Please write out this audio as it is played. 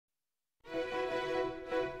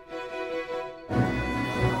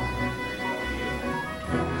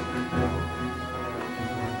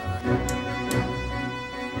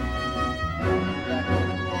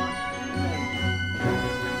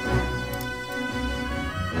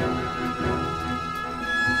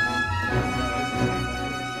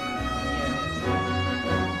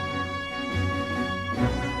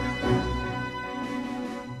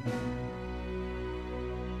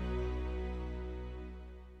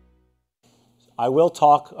I will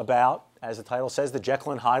talk about, as the title says, the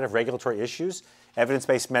Jekyll and Hyde of regulatory issues,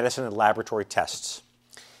 evidence-based medicine and laboratory tests.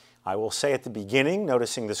 I will say at the beginning,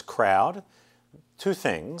 noticing this crowd, two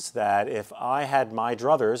things: that if I had my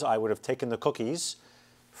druthers, I would have taken the cookies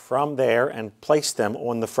from there and placed them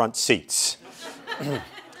on the front seats.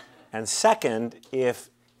 And second, if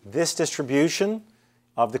this distribution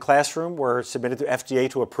of the classroom were submitted to FDA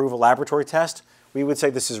to approve a laboratory test, we would say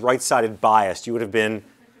this is right-sided biased. You would have been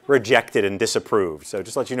rejected and disapproved. So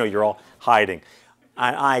just to let you know, you're all hiding.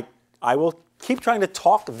 I will keep trying to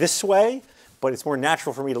talk this way, but it's more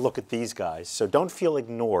natural for me to look at these guys. So don't feel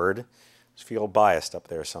ignored. Just feel biased up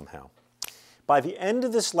there somehow. By the end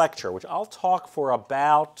of this lecture, which I'll talk for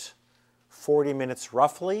about 40 minutes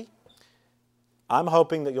roughly, I'm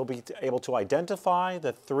hoping that you'll be able to identify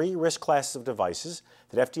the 3 risk classes of devices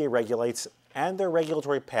that FDA regulates and their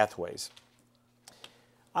regulatory pathways.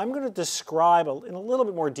 I'm going to describe in a little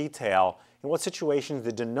bit more detail in what situations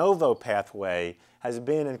the de novo pathway has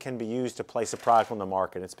been and can be used to place a product on the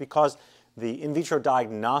market. It's because the in vitro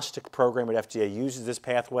diagnostic program at FDA uses this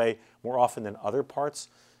pathway more often than other parts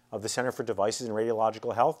of the Center for Devices and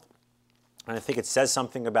Radiological Health. And I think it says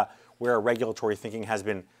something about where our regulatory thinking has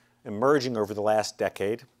been emerging over the last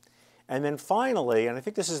decade. And then finally, and I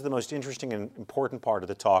think this is the most interesting and important part of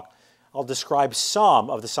the talk, I'll describe some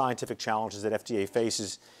of the scientific challenges that FDA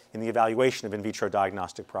faces in the evaluation of in vitro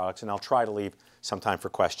diagnostic products, and I'll try to leave some time for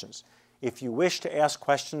questions. If you wish to ask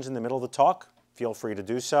questions in the middle of the talk, feel free to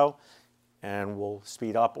do so, and we'll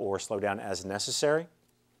speed up or slow down as necessary.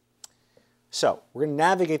 So, we're going to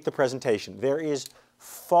navigate the presentation. There is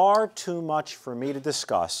far too much for me to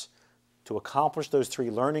discuss to accomplish those 3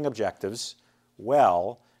 learning objectives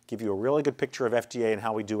well, give you a really good picture of FDA and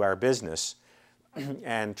how we do our business,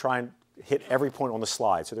 and try and hit every point on the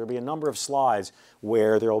slide. So there will be a number of slides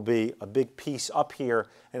where there will be a big piece up here,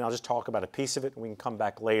 and I'll just talk about a piece of it, and we can come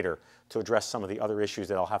back later to address some of the other issues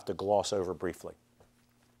that I'll have to gloss over briefly.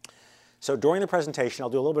 So during the presentation,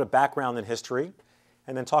 I'll do a little bit of background and history,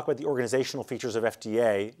 and then talk about the organizational features of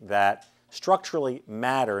FDA that structurally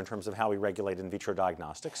matter in terms of how we regulate in vitro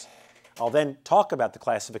diagnostics. I'll then talk about the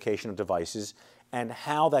classification of devices and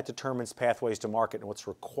how that determines pathways to market and what's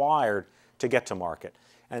required to get to market.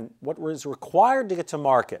 And what is required to get to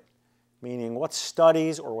market, meaning what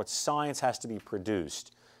studies or what science has to be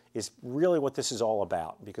produced, is really what this is all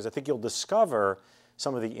about. Because I think you'll discover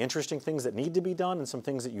some of the interesting things that need to be done and some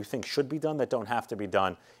things that you think should be done that don't have to be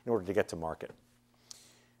done in order to get to market.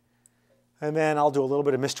 And then I'll do a little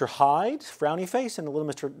bit of Mr. Hyde, frowny face, and a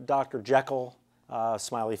little Dr. Jekyll,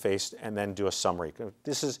 smiley face, and then do a summary.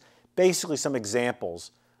 This is basically some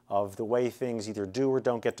examples of the way things either do or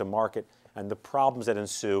don't get to market and the problems that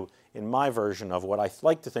ensue in my version of what I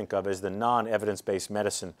like to think of as the non-evidence-based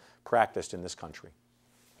medicine practiced in this country.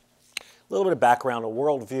 A little bit of background, a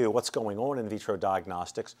worldview, what's going on in vitro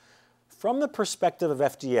diagnostics from the perspective of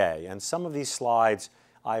FDA. And some of these slides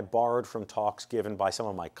I borrowed from talks given by some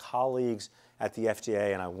of my colleagues at the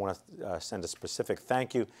FDA, and I want to send a specific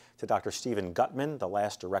thank you to Dr. Stephen Gutman, the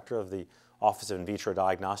last director of the Office of In Vitro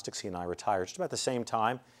Diagnostics. He and I retired just about the same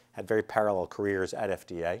time, had very parallel careers at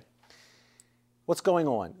FDA. What's going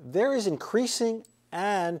on? There is increasing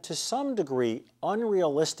and, to some degree,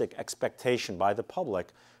 unrealistic expectation by the public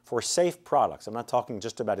for safe products. I'm not talking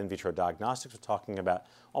just about in vitro diagnostics, we're talking about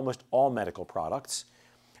almost all medical products.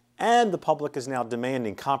 And the public is now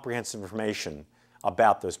demanding comprehensive information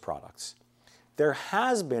about those products. There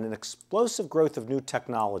has been an explosive growth of new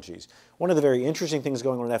technologies. One of the very interesting things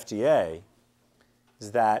going on at FDA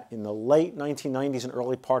is that in the late 1990s and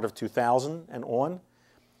early part of 2000 and on,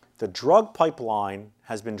 the drug pipeline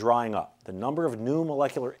has been drying up. The number of new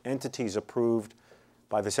molecular entities approved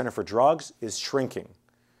by the Center for Drugs is shrinking.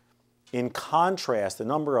 In contrast, the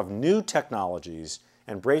number of new technologies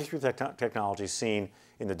and breakthrough technologies seen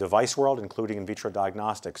in the device world, including in vitro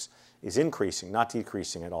diagnostics, is increasing, not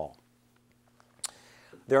decreasing at all.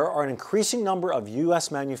 There are an increasing number of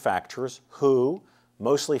U.S. manufacturers who,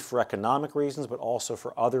 mostly for economic reasons, but also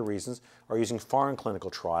for other reasons, are using foreign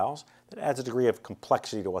clinical trials. That adds a degree of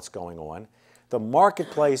complexity to what's going on. The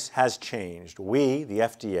marketplace has changed. We, the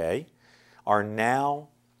FDA, are now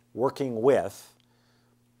working with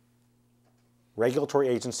regulatory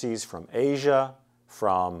agencies from Asia,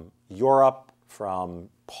 from Europe, from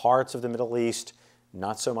parts of the Middle East,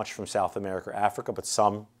 not so much from South America or Africa, but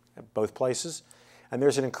some, both places. And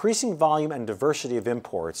there's an increasing volume and diversity of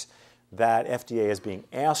imports that FDA is being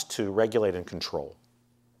asked to regulate and control.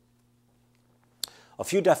 A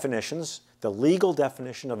few definitions. The legal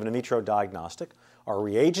definition of an in vitro diagnostic are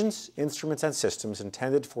reagents, instruments, and systems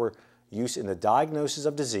intended for use in the diagnosis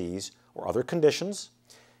of disease or other conditions,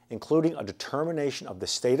 including a determination of the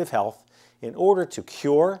state of health in order to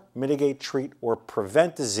cure, mitigate, treat, or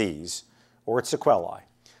prevent disease or its sequelae.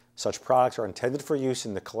 Such products are intended for use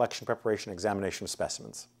in the collection, preparation, and examination of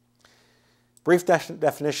specimens. Brief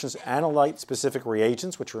definitions: analyte-specific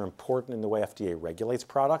reagents, which are important in the way FDA regulates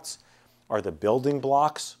products, are the building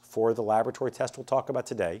blocks for the laboratory test we'll talk about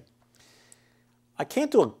today. I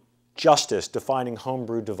can't do justice defining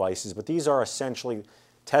homebrew devices, but these are essentially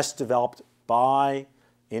tests developed by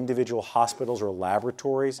individual hospitals or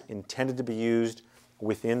laboratories intended to be used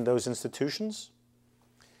within those institutions.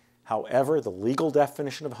 However, the legal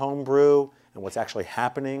definition of homebrew and what's actually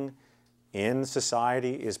happening in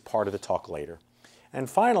society is part of the talk later. And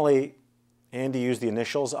finally, Andy used the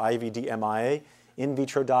initials IVD-MIA, in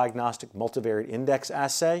vitro diagnostic multivariate index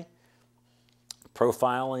assay,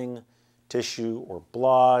 profiling tissue or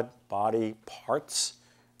blood, body parts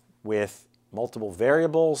with multiple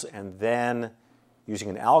variables, and then using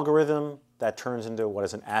an algorithm that turns into what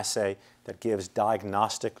is an assay that gives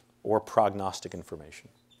diagnostic or prognostic information.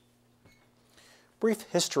 Brief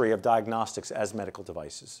history of diagnostics as medical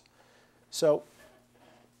devices. So,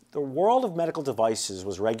 the world of medical devices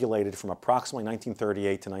was regulated from approximately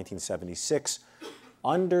 1938 to 1976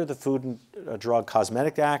 under the Food and Drug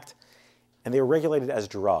Cosmetic Act, and they were regulated as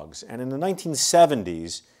drugs. And in the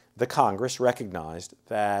 1970s, the Congress recognized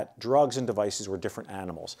that drugs and devices were different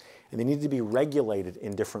animals, and they needed to be regulated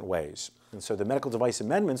in different ways. And so the medical device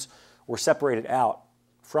amendments were separated out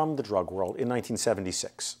from the drug world in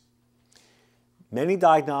 1976. Many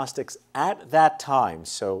diagnostics at that time,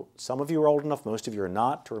 so some of you are old enough, most of you are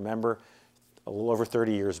not, to remember a little over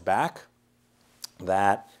 30 years back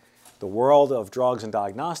that the world of drugs and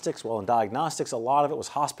diagnostics, well, in diagnostics, a lot of it was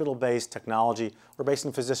hospital-based technology or based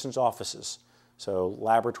in physicians' offices. So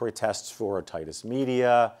laboratory tests for otitis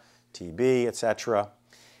media, TB, etc.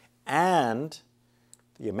 And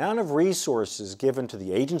the amount of resources given to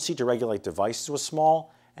the agency to regulate devices was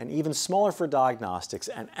small, and even smaller for diagnostics.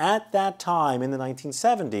 And at that time, in the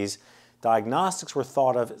 1970s, diagnostics were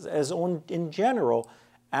thought of as, in general,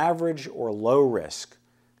 average or low risk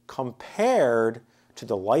compared to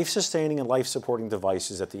the life-sustaining and life-supporting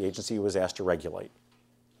devices that the agency was asked to regulate.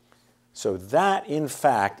 So that, in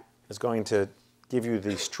fact, is going to give you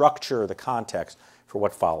the structure, the context for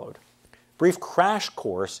what followed. Brief crash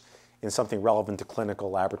course in something relevant to clinical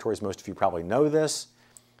laboratories. Most of you probably know this.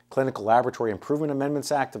 Clinical Laboratory Improvement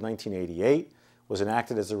Amendments Act of 1988 was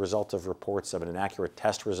enacted as a result of reports of an inaccurate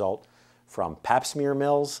test result from pap smear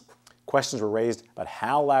mills. Questions were raised about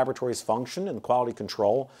how laboratories function and quality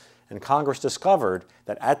control, and Congress discovered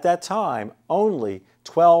that at that time, only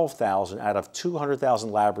 12,000 out of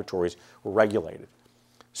 200,000 laboratories were regulated.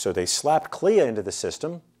 So they slapped CLIA into the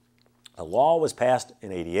system. A law was passed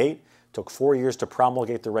in '88, took 4 years to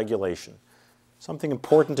promulgate the regulation. Something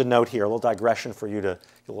important to note here, a little digression for you to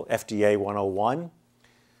a little FDA 101.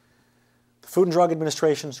 The Food and Drug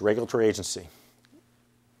Administration's regulatory agency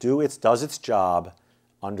does its job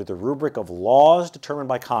under the rubric of laws determined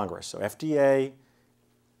by Congress. So FDA,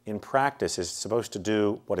 in practice, is supposed to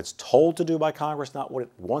do what it's told to do by Congress, not what it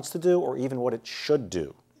wants to do or even what it should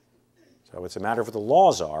do. So it's a matter of what the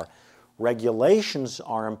laws are. Regulations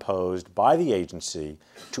are imposed by the agency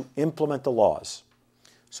to implement the laws.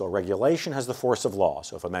 So a regulation has the force of law.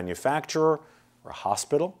 So if a manufacturer or a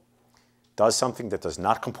hospital does something that does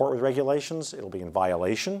not comport with regulations, it'll be in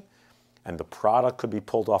violation, and the product could be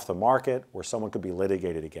pulled off the market or someone could be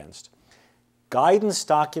litigated against. Guidance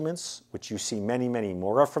documents, which you see many, many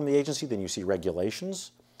more of from the agency than you see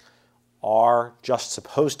regulations, are just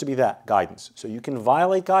supposed to be that, guidance. So you can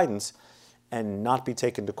violate guidance and not be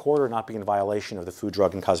taken to court or not be in violation of the Food,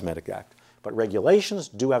 Drug, and Cosmetic Act. But regulations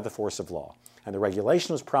do have the force of law. And the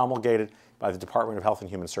regulation was promulgated by the Department of Health and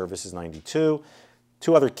Human Services in '92.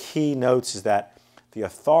 Two other key notes is that the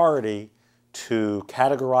authority to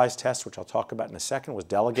categorize tests, which I'll talk about in a second, was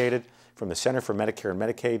delegated from the Center for Medicare and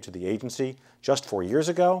Medicaid to the agency just 4 years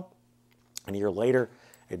ago. And a year later,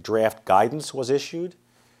 a draft guidance was issued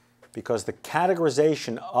because the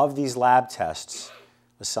categorization of these lab tests,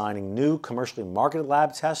 assigning new commercially marketed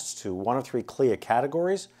lab tests to one of 3 CLIA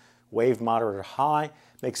categories, wave, moderate, or high,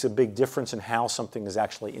 makes a big difference in how something is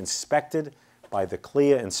actually inspected by the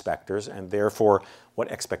CLIA inspectors and therefore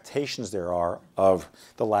what expectations there are of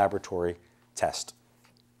the laboratory test.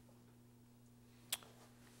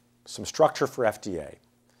 Some structure for FDA.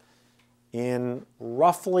 In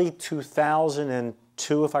roughly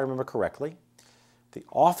 2002, if I remember correctly, the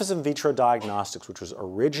Office of Vitro Diagnostics, which was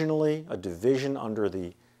originally a division under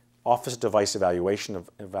the Office of Device Evaluation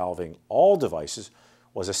involving all devices,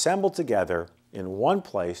 was assembled together in one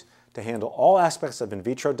place to handle all aspects of in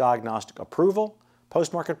vitro diagnostic approval,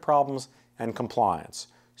 post-market problems, and compliance.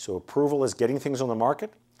 So approval is getting things on the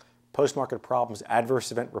market, post-market problems,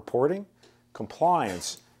 adverse event reporting,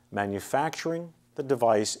 compliance, manufacturing the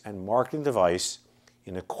device and marketing the device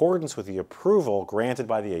in accordance with the approval granted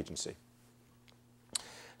by the agency.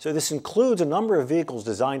 So this includes a number of vehicles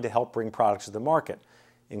designed to help bring products to the market,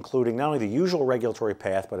 including not only the usual regulatory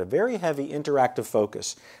path, but a very heavy interactive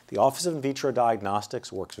focus. The Office of In Vitro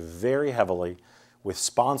Diagnostics works very heavily with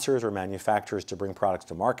sponsors or manufacturers to bring products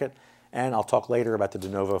to market, and I'll talk later about the de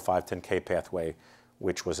novo 510K pathway,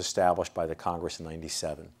 which was established by the Congress in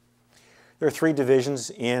 '97. There are three divisions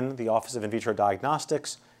in the Office of In Vitro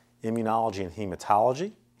Diagnostics: immunology and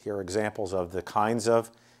hematology. Here are examples of the kinds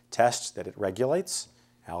of tests that it regulates: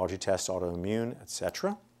 allergy tests, autoimmune,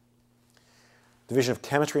 etc. Division of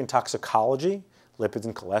chemistry and toxicology, lipids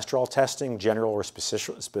and cholesterol testing, general or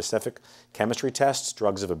specific chemistry tests,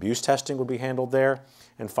 drugs of abuse testing would be handled there.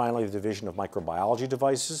 And finally, the division of microbiology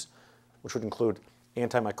devices, which would include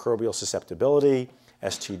antimicrobial susceptibility,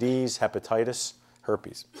 STDs, hepatitis,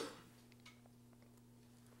 herpes.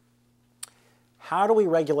 How do we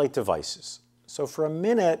regulate devices? So for a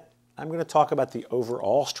minute, I'm going to talk about the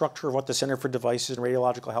overall structure of what the Center for Devices and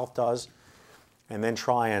Radiological Health does, and then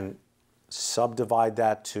try and subdivide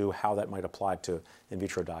that to how that might apply to in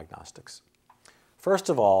vitro diagnostics. First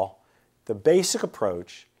of all, the basic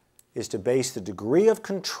approach is to base the degree of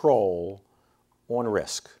control on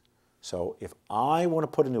risk. So if I want to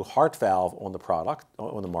put a new heart valve on the product,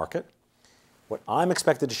 on the market, what I'm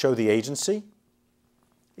expected to show the agency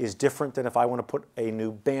is different than if I want to put a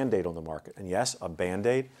new Band-Aid on the market. And yes, a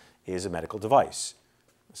Band-Aid is a medical device.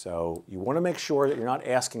 So you want to make sure that you're not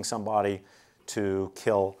asking somebody to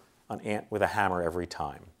kill an ant with a hammer every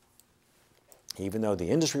time. Even though the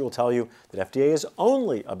industry will tell you that FDA is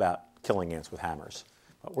only about killing ants with hammers.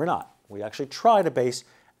 But we're not. We actually try to base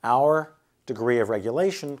our degree of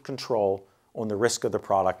regulation control on the risk of the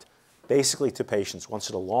product, basically to patients. Once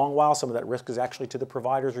in a long while, some of that risk is actually to the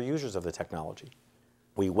providers or users of the technology.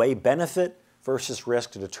 We weigh benefit versus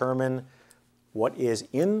risk to determine what is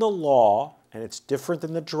in the law, and it's different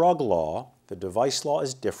than the drug law. The device law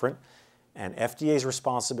is different, and FDA's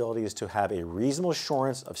responsibility is to have a reasonable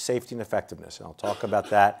assurance of safety and effectiveness. And I'll talk about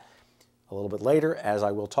that a little bit later, as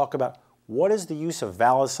I will talk about what does the use of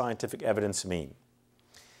valid scientific evidence mean.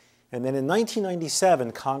 And then in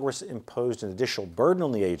 1997, Congress imposed an additional burden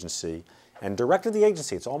on the agency and directed the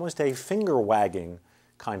agency, it's almost a finger-wagging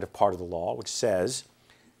kind of part of the law, which says,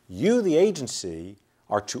 you, the agency,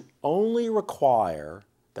 are to only require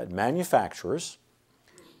that manufacturers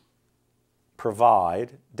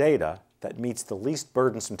provide data that meets the least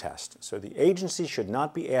burdensome test. So the agency should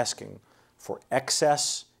not be asking for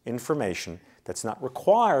excess information that's not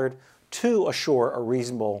required to assure a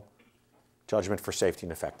reasonable judgment for safety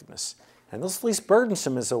and effectiveness. And this least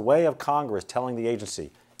burdensome is a way of Congress telling the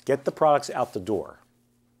agency, get the products out the door.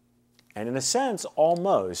 And in a sense,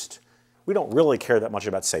 almost, we don't really care that much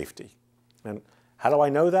about safety. And how do I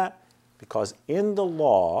know that? Because in the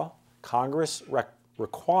law, Congress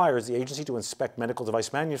requires the agency to inspect medical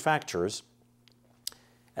device manufacturers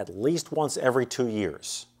at least once every 2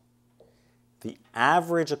 years. The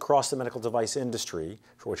average across the medical device industry,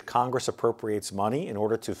 for which Congress appropriates money in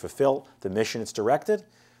order to fulfill the mission it's directed,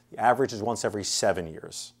 the average is once every 7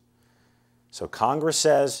 years. So Congress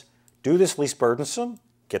says, do this least burdensome,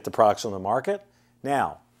 get the products on the market.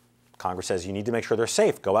 Now, Congress says you need to make sure they're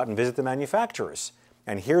safe. Go out and visit the manufacturers.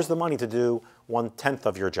 And here's the money to do 1/10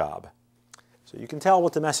 of your job. So you can tell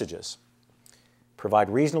what the message is. Provide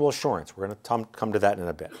reasonable assurance. We're going to come to that in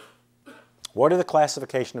a bit. What are the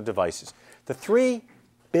classification of devices? The three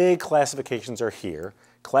big classifications are here.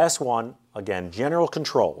 Class 1, again, general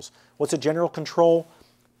controls. What's a general control?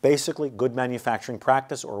 Basically, good manufacturing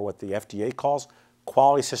practice, or what the FDA calls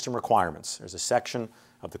quality system requirements. There's a section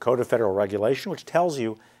of the Code of Federal Regulation which tells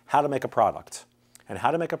you how to make a product, and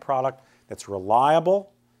how to make a product that's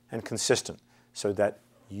reliable and consistent, so that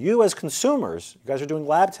you as consumers, you guys are doing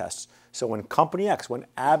lab tests, so when Company X, when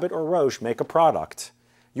Abbott or Roche make a product,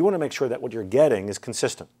 you want to make sure that what you're getting is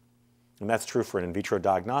consistent. And that's true for an in vitro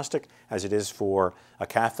diagnostic as it is for a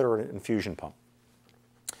catheter or an infusion pump.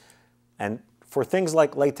 And for things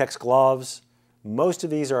like latex gloves, most of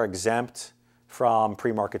these are exempt from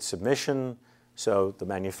pre-market submission, so the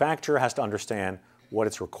manufacturer has to understand what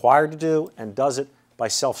it's required to do and does it by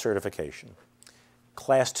self-certification.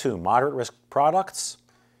 Class 2, moderate risk products,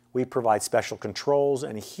 we provide special controls,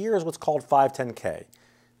 and here's what's called 510K.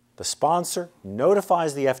 The sponsor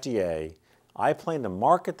notifies the FDA, I plan to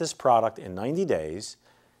market this product in 90 days,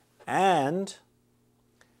 and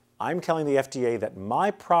I'm telling the FDA that my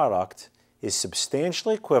product is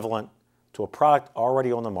substantially equivalent to a product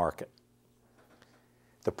already on the market.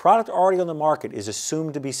 The product already on the market is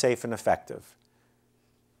assumed to be safe and effective.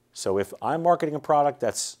 So if I'm marketing a product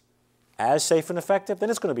that's as safe and effective, then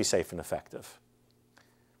it's going to be safe and effective.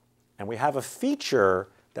 And we have a feature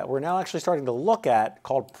that we're now actually starting to look at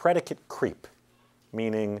called predicate creep,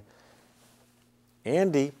 meaning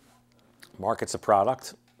Andy markets a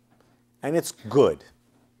product and it's good.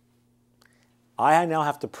 I now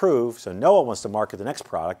have to prove, so Noah wants to market the next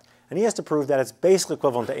product, and he has to prove that it's basically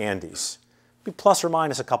equivalent to Andy's. It'd be plus or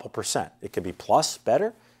minus a couple percent. It could be plus,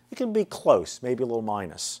 better. It can be close, maybe a little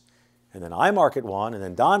minus. And then I market one, and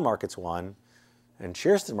then Don markets one, and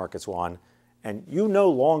Kirsten markets one, and you no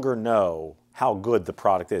longer know how good the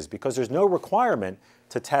product is because there's no requirement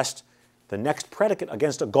to test the next predicate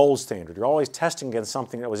against a gold standard. You're always testing against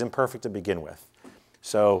something that was imperfect to begin with.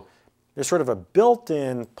 So there's sort of a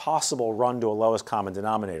built-in possible run to a lowest common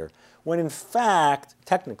denominator, when in fact,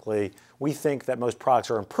 technically, we think that most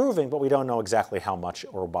products are improving, but we don't know exactly how much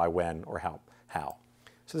or by when or how.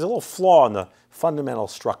 So there's a little flaw in the fundamental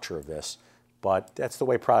structure of this, but that's the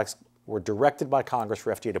way products were directed by Congress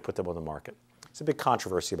for FDA to put them on the market. It's a big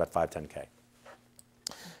controversy about 510K.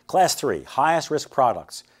 Class 3, highest risk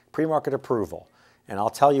products, pre-market approval. And I'll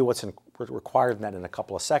tell you what's required in that in a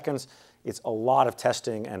couple of seconds. It's a lot of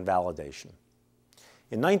testing and validation.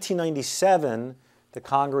 In 1997, the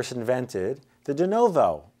Congress invented the de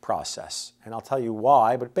novo process. And I'll tell you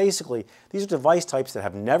why, but basically, these are device types that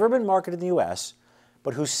have never been marketed in the US,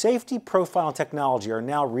 but whose safety profile and technology are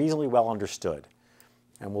now reasonably well understood.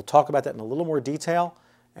 And we'll talk about that in a little more detail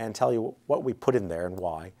and tell you what we put in there and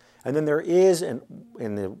why. And then there is, in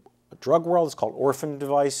the drug world, it's called orphan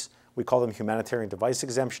device. We call them humanitarian device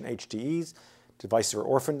exemption, HDEs. Devices are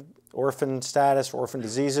orphan status, orphan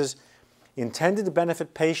diseases, intended to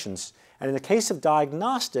benefit patients. And in the case of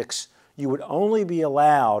diagnostics, you would only be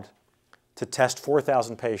allowed to test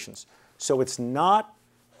 4,000 patients. So it's not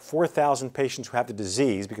 4,000 patients who have the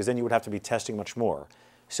disease, because then you would have to be testing much more.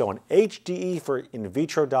 So an HDE for in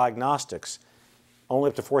vitro diagnostics, only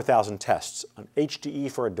up to 4,000 tests. An HDE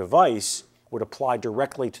for a device would apply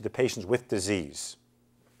directly to the patients with disease.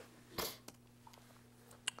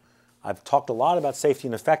 I've talked a lot about safety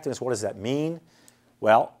and effectiveness. What does that mean?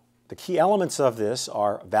 Well, the key elements of this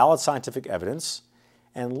are valid scientific evidence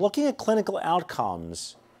and looking at clinical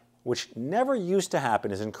outcomes, which never used to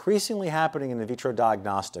happen, is increasingly happening in in vitro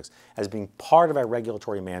diagnostics as being part of our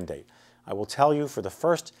regulatory mandate. I will tell you, for the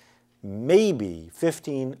first maybe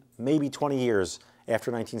 15, maybe 20 years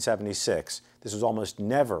after 1976, this was almost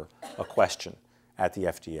never a question at the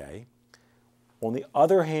FDA. On the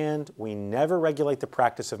other hand, we never regulate the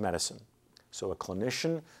practice of medicine. So a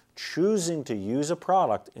clinician choosing to use a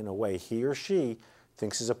product in a way he or she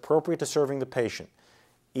thinks is appropriate to serving the patient,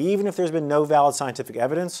 even if there's been no valid scientific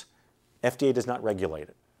evidence, FDA does not regulate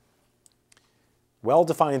it.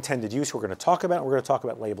 Well-defined intended use we're going to talk about, and we're going to talk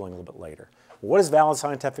about labeling a little bit later. What does valid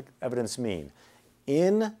scientific evidence mean?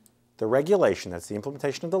 In the regulation, that's the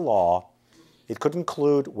implementation of the law, it could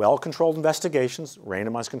include well-controlled investigations,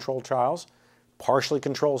 randomized controlled trials, partially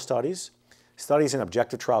controlled studies, studies in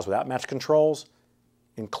objective trials without matched controls,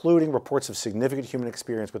 including reports of significant human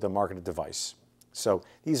experience with a marketed device. So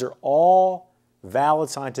these are all valid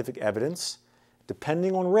scientific evidence.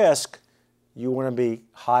 Depending on risk, you want to be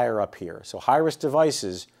higher up here. So high-risk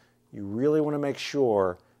devices, you really want to make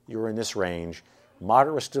sure you're in this range.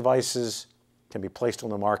 Moderate-risk devices can be placed on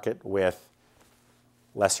the market with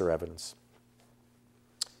lesser evidence.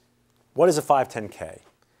 What is a 510K?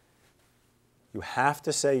 You have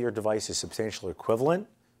to say your device is substantially equivalent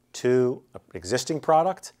to an existing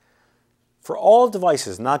product. For all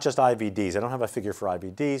devices, not just IVDs, I don't have a figure for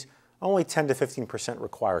IVDs, only 10 to 15%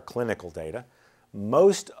 require clinical data.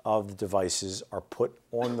 Most of the devices are put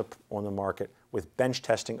on the market with bench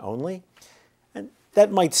testing only. And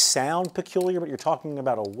that might sound peculiar, but you're talking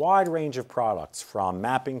about a wide range of products, from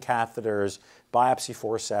mapping catheters, biopsy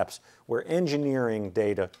forceps, where engineering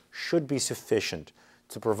data should be sufficient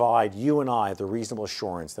to provide you and I the reasonable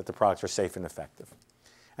assurance that the products are safe and effective.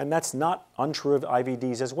 And that's not untrue of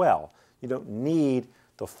IVDs as well. You don't need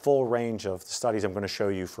the full range of the studies I'm going to show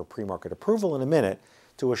you for pre-market approval in a minute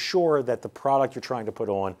to assure that the product you're trying to put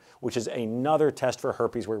on, which is another test for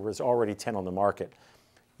herpes where there's already 10 on the market,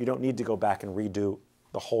 you don't need to go back and redo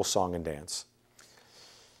the whole song and dance.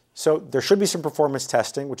 So there should be some performance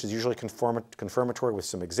testing, which is usually confirmatory with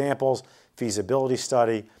some examples, feasibility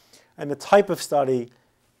study, and the type of study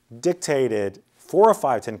dictated for a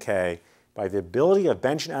 510K by the ability of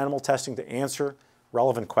bench and animal testing to answer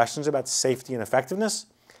relevant questions about safety and effectiveness,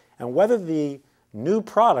 and whether the new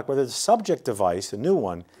product, whether the subject device, the new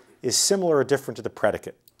one, is similar or different to the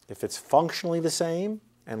predicate. If it's functionally the same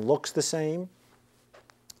and looks the same,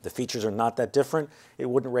 the features are not that different, it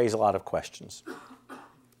wouldn't raise a lot of questions.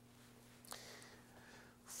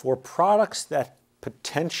 For products that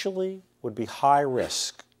potentially would be high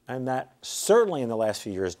risk, and that certainly in the last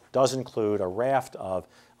few years does include a raft of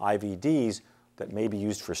IVDs that may be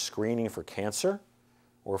used for screening for cancer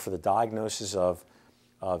or for the diagnosis of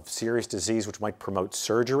serious disease which might promote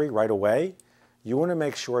surgery right away, you want to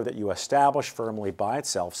make sure that you establish firmly by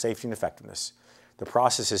itself safety and effectiveness. The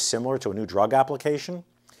process is similar to a new drug application.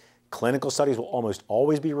 Clinical studies will almost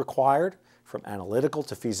always be required, from analytical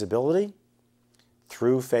to feasibility,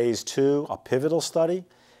 through phase 2, a pivotal study.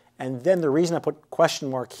 And then the reason I put question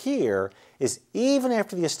mark here is even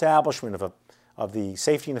after the establishment of the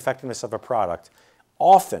safety and effectiveness of a product,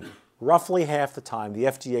 often, roughly half the time, the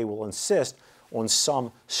FDA will insist on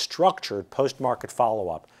some structured post-market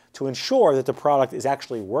follow-up to ensure that the product is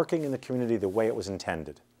actually working in the community the way it was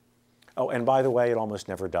intended. Oh, and by the way, it almost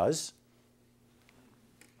never does.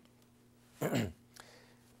 I'm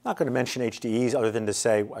not going to mention HDEs other than to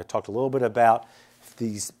say I talked a little bit about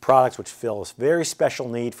these products which fill a very special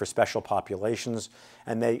need for special populations,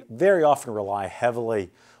 and they very often rely heavily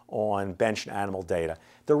on bench and animal data.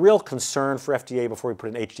 The real concern for FDA before we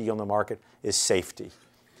put an HDE on the market is safety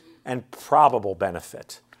and probable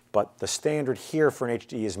benefit, but the standard here for an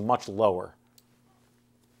HDE is much lower.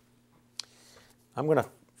 I'm going to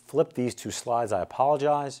flip these two slides. I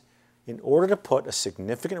apologize. In order to put a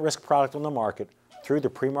significant risk product on the market through the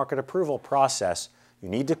pre-market approval process, you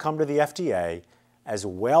need to come to the FDA as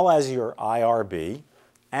well as your IRB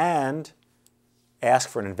and ask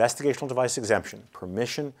for an investigational device exemption,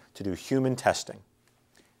 permission to do human testing.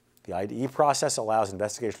 The IDE process allows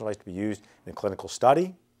investigational device to be used in a clinical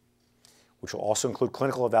study, which will also include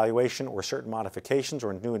clinical evaluation or certain modifications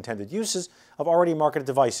or new intended uses of already marketed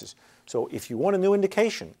devices. So if you want a new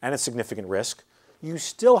indication and it's significant risk, you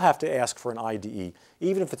still have to ask for an IDE,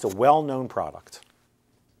 even if it's a well-known product.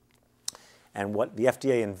 And what the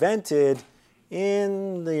FDA invented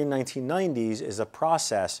in the 1990s is a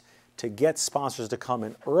process to get sponsors to come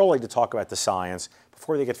in early to talk about the science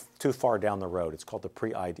before they get too far down the road. It's called the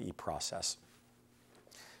pre-IDE process.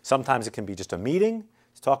 Sometimes it can be just a meeting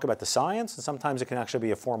to talk about the science, and sometimes it can actually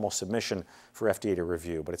be a formal submission for FDA to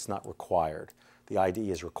review, but it's not required. The IDE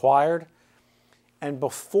is required. And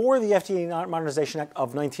before the FDA Modernization Act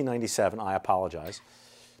of 1997, I apologize,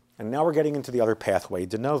 and now we're getting into the other pathway,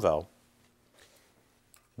 de novo,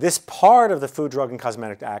 this part of the Food, Drug, and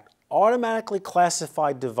Cosmetic Act automatically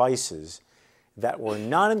classified devices that were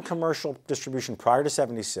not in commercial distribution prior to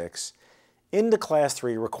 76 into Class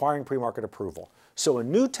 3 requiring pre-market approval. So a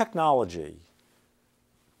new technology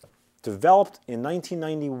developed in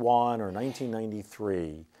 1991 or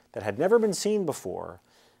 1993 that had never been seen before,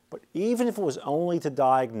 but even if it was only to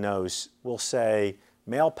diagnose, we'll say,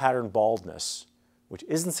 male pattern baldness, which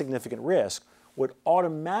isn't significant risk, would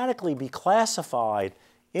automatically be classified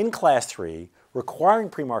in Class 3, requiring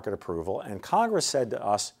pre-market approval, and Congress said to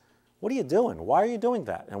us, what are you doing? Why are you doing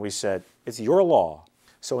that? And we said, it's your law.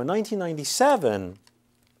 So in 1997,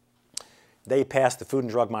 they passed the Food and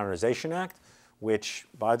Drug Modernization Act, which,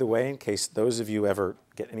 by the way, in case those of you ever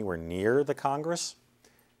get anywhere near the Congress,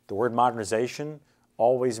 the word modernization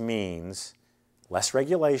always means less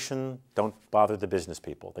regulation, don't bother the business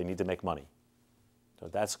people. They need to make money.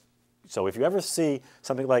 So if you ever see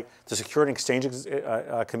something like the Security and Exchange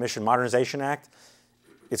Commission Modernization Act,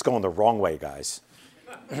 it's going the wrong way, guys.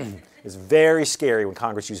 It's very scary when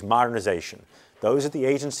Congress uses modernization. Those at the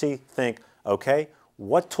agency think, okay,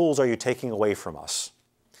 what tools are you taking away from us?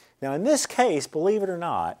 Now in this case, believe it or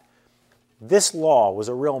not, this law was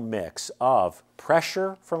a real mix of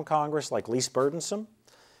pressure from Congress, like least burdensome,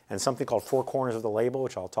 and something called four corners of the label,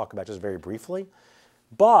 which I'll talk about just very briefly,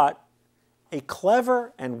 but a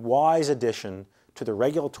clever and wise addition to the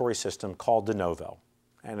regulatory system called de novo.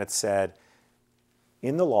 And it said,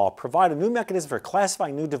 in the law, provide a new mechanism for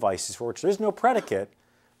classifying new devices for which there is no predicate,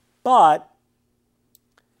 but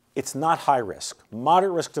it's not high risk.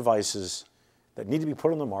 Moderate risk devices that need to be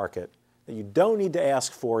put on the market, that you don't need to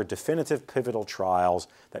ask for definitive pivotal trials,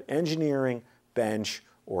 that engineering, bench,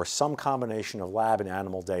 or some combination of lab and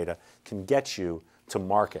animal data can get you to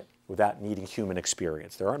market without needing human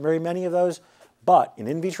experience. There aren't very many of those, but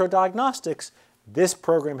in vitro diagnostics, this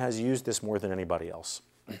program has used this more than anybody else.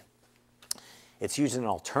 It's used as an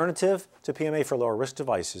alternative to PMA for lower risk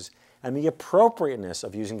devices, and the appropriateness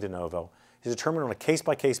of using de novo is determined on a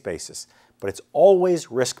case-by-case basis, but it's always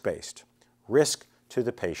risk-based, risk to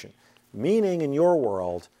the patient. Meaning, in your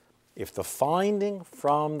world, if the finding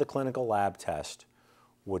from the clinical lab test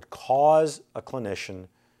would cause a clinician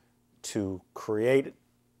to create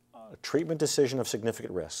a treatment decision of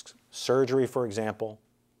significant risks, surgery, for example,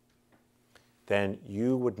 then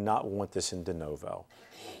you would not want this in de novo.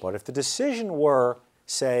 But if the decision were,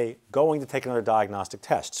 say, going to take another diagnostic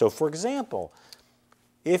test, so for example,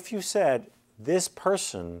 if you said this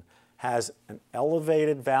person has an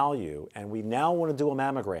elevated value and we now want to do a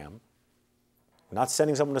mammogram, not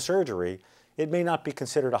sending someone to surgery, it may not be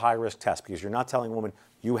considered a high-risk test because you're not telling a woman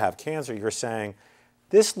you have cancer. You're saying,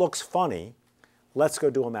 this looks funny, let's go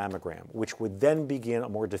do a mammogram, which would then begin a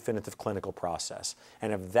more definitive clinical process.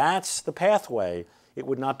 And if that's the pathway, it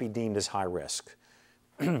would not be deemed as high risk.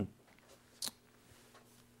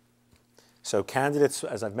 So candidates,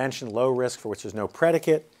 as I've mentioned, low risk for which there's no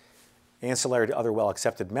predicate, ancillary to other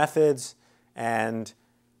well-accepted methods, and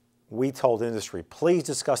we told industry, please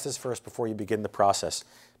discuss this first before you begin the process,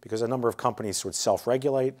 because a number of companies would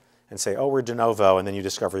self-regulate and say, oh, we're de novo, and then you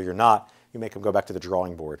discover you're not. You make them go back to the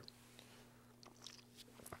drawing board.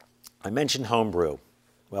 I mentioned homebrew.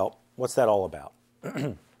 Well, what's that all about?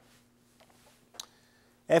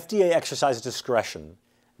 FDA exercises discretion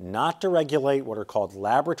not to regulate what are called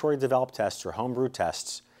laboratory-developed tests or homebrew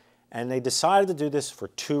tests, and they decided to do this for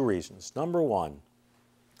two reasons. Number one,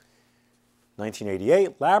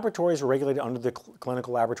 1988, laboratories were regulated under the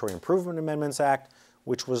Clinical Laboratory Improvement Amendments Act,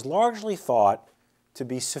 which was largely thought to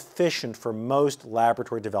be sufficient for most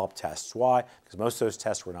laboratory-developed tests. Why? Because most of those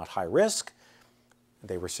tests were not high risk,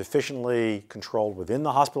 they were sufficiently controlled within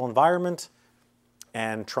the hospital environment,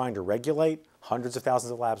 and trying to regulate hundreds of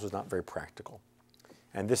thousands of labs was not very practical.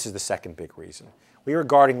 And this is the second big reason. We are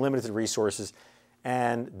guarding limited resources,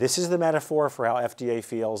 and this is the metaphor for how FDA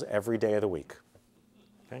feels every day of the week.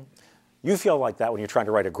 Okay? You feel like that when you're trying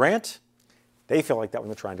to write a grant. They feel like that when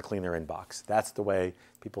they're trying to clean their inbox. That's the way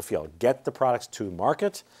people feel. Get the products to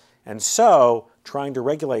market. And so trying to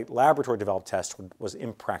regulate laboratory-developed tests was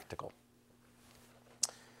impractical.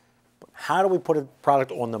 But how do we put a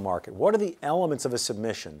product on the market? What are the elements of a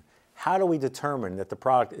submission? How do we determine that the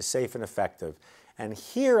product is safe and effective? And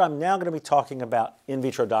here I'm now going to be talking about in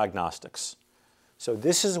vitro diagnostics. So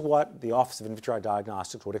this is what the Office of In Vitro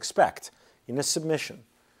Diagnostics would expect in a submission.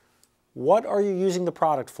 What are you using the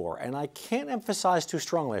product for? And I can't emphasize too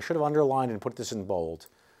strongly, I should have underlined and put this in bold,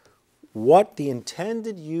 what the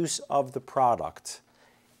intended use of the product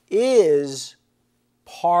is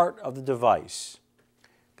part of the device.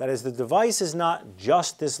 That is, the device is not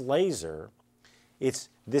just this laser, it's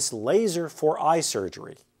this laser for eye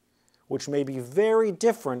surgery, which may be very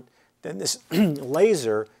different than this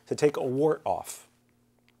laser to take a wart off.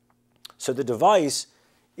 So the device,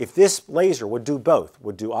 if this laser would do both,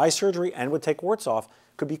 would do eye surgery and would take warts off,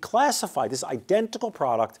 could be classified, this identical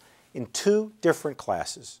product, in two different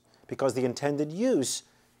classes because the intended use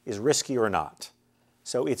is risky or not.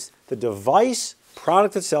 So it's the device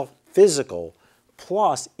product itself, physical,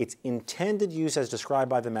 plus its intended use as described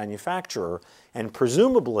by the manufacturer and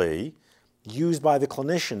presumably used by the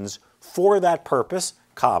clinicians for that purpose,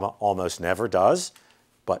 comma, almost never does,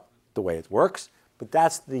 but the way it works. But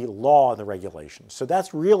that's the law and the regulations. So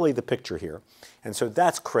that's really the picture here. And so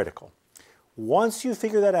that's critical. Once you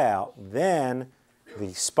figure that out, then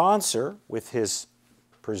the sponsor, with his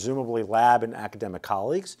presumably lab and academic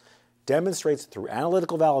colleagues, demonstrates through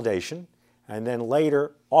analytical validation, and then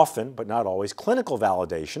later, often, but not always, clinical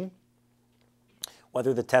validation,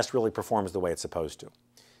 whether the test really performs the way it's supposed to.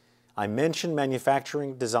 I mentioned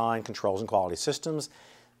manufacturing, design, controls, and quality systems.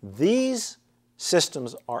 These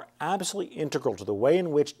systems are absolutely integral to the way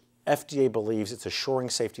in which FDA believes it's assuring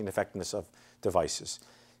safety and effectiveness of devices.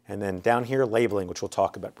 And then down here, labeling, which we'll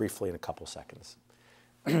talk about briefly in a couple seconds.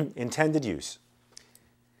 Intended use.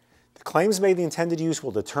 The claims made in the intended use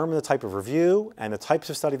will determine the type of review and the types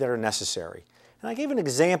of study that are necessary. And I gave an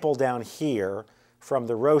example down here from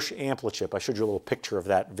the Roche AmpliChip. I showed you a little picture of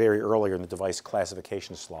that very earlier in the device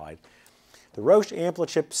classification slide. The Roche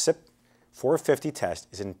AmpliChip CYP450 test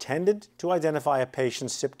is intended to identify a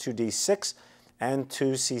patient's CYP2D6 and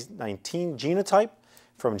 2C19 genotype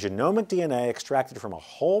from genomic DNA extracted from a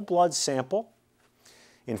whole blood sample.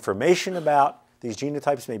 Information about these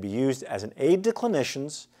genotypes may be used as an aid to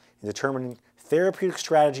clinicians in determining therapeutic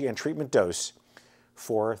strategy and treatment dose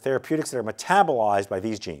for therapeutics that are metabolized by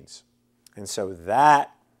these genes. And so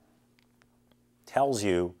that tells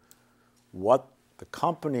you what the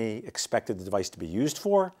company expected the device to be used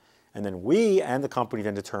for, and then we and the company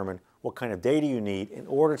then determine what kind of data you need in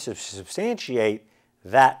order to substantiate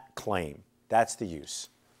that claim. That's the use.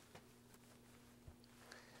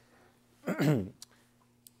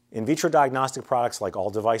 In vitro diagnostic products, like all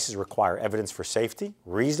devices, require evidence for safety.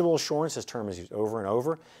 Reasonable assurance, this term is used over and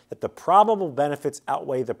over, that the probable benefits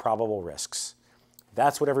outweigh the probable risks.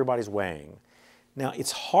 That's what everybody's weighing. Now,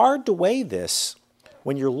 it's hard to weigh this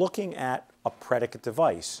when you're looking at a predicate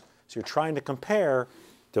device. So you're trying to compare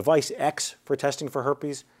device X for testing for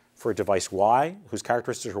herpes for device Y, whose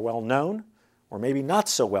characteristics are well known, or maybe not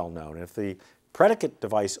so well known. And if the predicate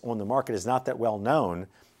device on the market is not that well known,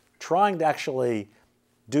 trying to actually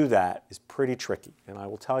do that is pretty tricky. And I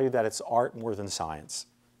will tell you that it's art more than science.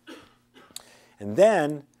 And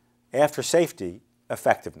then, after safety,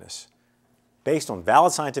 effectiveness. Based on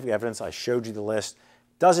valid scientific evidence, I showed you the list,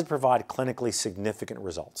 does it provide clinically significant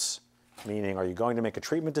results? Meaning, are you going to make a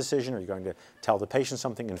treatment decision? Are you going to tell the patient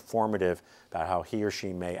something informative about how he or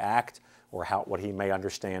she may act, or what he may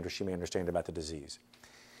understand or she may understand about the disease?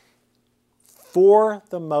 For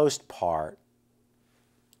the most part,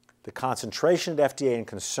 the concentration at FDA and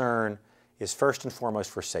concern is first and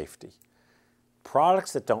foremost for safety.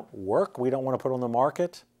 Products that don't work, we don't want to put on the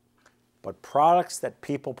market, but products that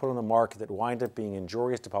people put on the market that wind up being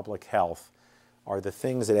injurious to public health are the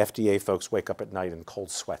things that FDA folks wake up at night in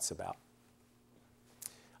cold sweats about.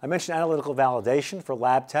 I mentioned analytical validation for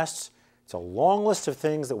lab tests. It's a long list of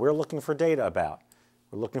things that we're looking for data about.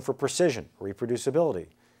 We're looking for precision, reproducibility.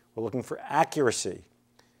 We're looking for accuracy,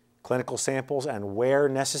 clinical samples, and where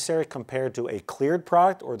necessary compared to a cleared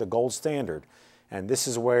product or the gold standard. And this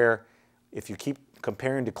is where, if you keep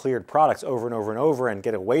comparing to cleared products over and over and over and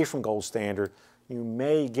get away from gold standard, you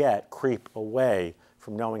may creep away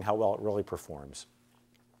from knowing how well it really performs.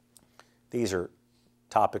 These are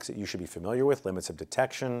topics that you should be familiar with: limits of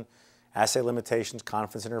detection, assay limitations,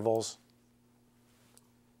 confidence intervals,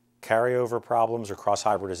 carryover problems or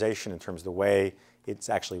cross-hybridization in terms of the way it's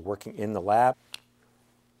actually working in the lab.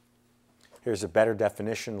 Here's a better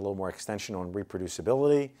definition, a little more extension on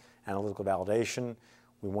reproducibility, analytical validation.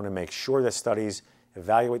 We want to make sure that studies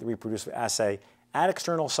evaluate the reproducible assay at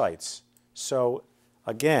external sites. So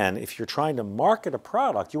again, if you're trying to market a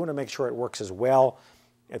product, you want to make sure it works as well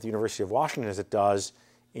at the University of Washington as it does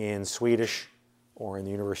in Swedish or in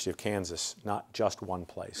the University of Kansas, not just one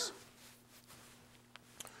place.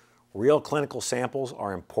 Real clinical samples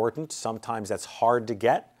are important. Sometimes that's hard to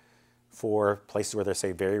get for places where they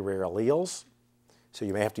say very rare alleles. So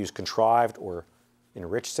you may have to use contrived or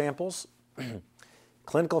enriched samples.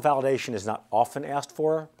 Clinical validation is not often asked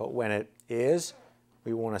for, but when it is,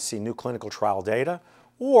 we want to see new clinical trial data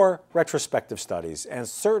or retrospective studies. And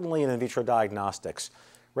certainly in vitro diagnostics,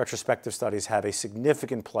 retrospective studies have a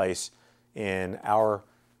significant place in our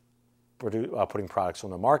putting products on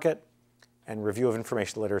the market, and review of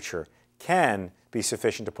information literature can be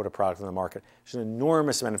sufficient to put a product on the market. There's an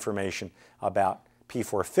enormous amount of information about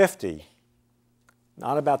P450,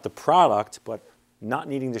 not about the product, but not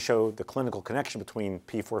needing to show the clinical connection between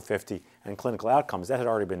P450 and clinical outcomes. That had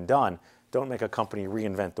already been done. Don't make a company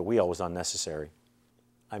reinvent the wheel. It was unnecessary.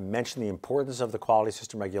 I mentioned the importance of the quality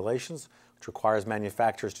system regulations, which requires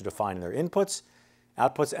manufacturers to define their inputs,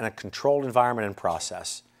 outputs, and a controlled environment and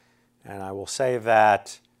process. And I will say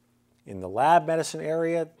that in the lab medicine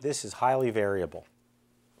area, this is highly variable.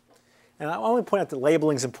 And I only point out that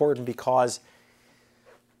labeling is important because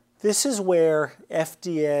this is where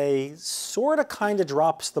FDA sort of kind of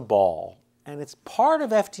drops the ball. And it's part of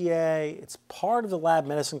FDA, it's part of the lab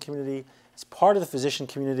medicine community, it's part of the physician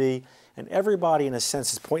community, and everybody in a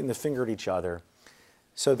sense is pointing the finger at each other.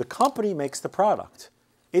 So the company makes the product.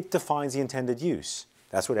 It defines the intended use.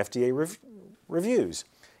 That's what FDA reviews.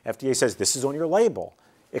 FDA says this is on your label,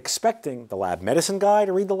 expecting the lab medicine guy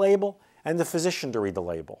to read the label and the physician to read the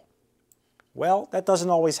label. Well, that doesn't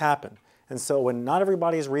always happen. And so when not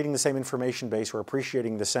everybody is reading the same information base or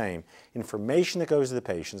appreciating the same, information that goes to the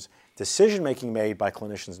patients, decision-making made by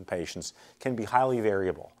clinicians and patients can be highly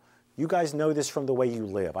variable. You guys know this from the way you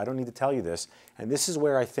live. I don't need to tell you this. And this is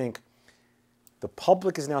where I think the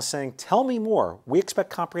public is now saying, tell me more. We expect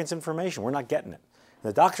comprehensive information. We're not getting it. And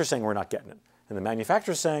the doctor's saying we're not getting it. And the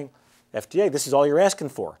manufacturer's saying, FDA, this is all you're asking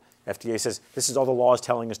for. FDA says, this is all the law is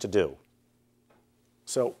telling us to do.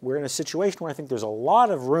 So we're in a situation where I think there's a lot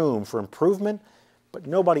of room for improvement, but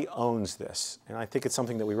nobody owns this. And I think it's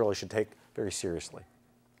something that we really should take very seriously.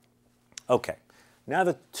 Okay, now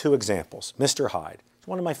the two examples. Mr. Hyde. It's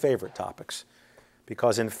one of my favorite topics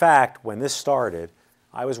because, in fact, when this started,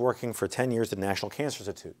 I was working for 10 years at the National Cancer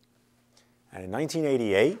Institute. And in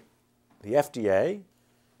 1988, the FDA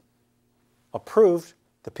approved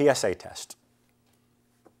the PSA test.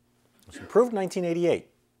 It was approved in 1988.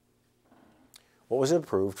 What was it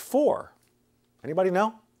approved for? Anybody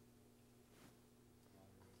know?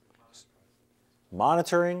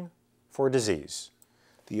 Monitoring for disease.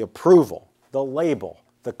 The approval, the label,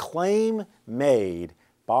 the claim made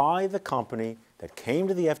by the company that came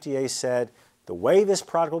to the FDA said, the way this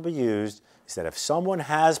product will be used is that if someone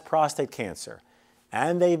has prostate cancer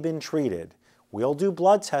and they've been treated, we'll do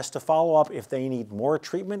blood tests to follow up if they need more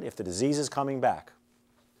treatment, if the disease is coming back.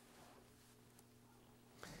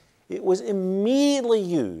 It was immediately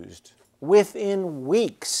used within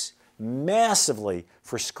weeks massively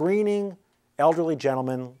for screening elderly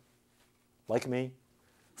gentlemen like me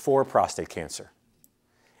for prostate cancer.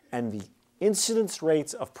 And the incidence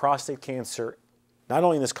rates of prostate cancer, not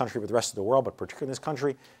only in this country but the rest of the world, but particularly in this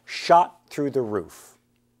country, shot through the roof.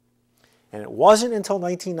 And it wasn't until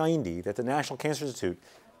 1990 that the National Cancer Institute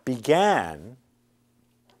began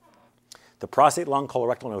the prostate, lung,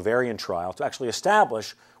 colorectal, and ovarian trial to actually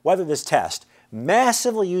establish whether this test,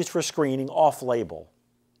 massively used for screening off-label,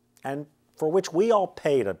 and for which we all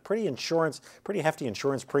paid a pretty hefty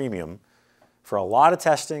insurance premium for a lot of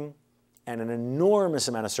testing and an enormous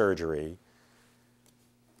amount of surgery.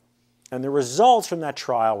 And the results from that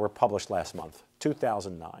trial were published last month,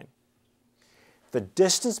 2009. The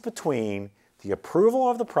distance between the approval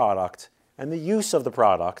of the product and the use of the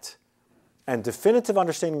product and definitive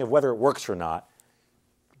understanding of whether it works or not,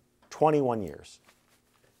 21 years.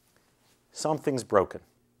 Something's broken.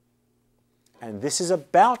 And this is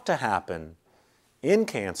about to happen in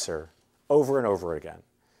cancer over and over again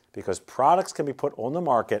because products can be put on the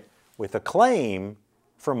market with a claim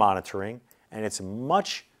for monitoring, and it's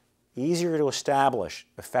much easier to establish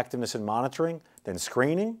effectiveness in monitoring than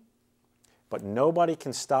screening, but nobody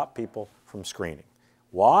can stop people from screening.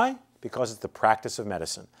 Why? Because it's the practice of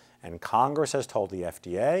medicine. And Congress has told the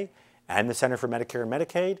FDA and the Center for Medicare and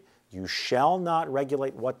Medicaid, you shall not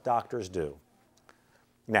regulate what doctors do.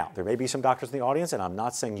 Now, there may be some doctors in the audience, and I'm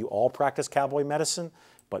not saying you all practice cowboy medicine,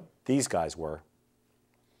 but these guys were.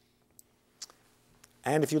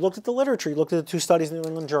 And if you looked at the literature, you looked at the two studies in the New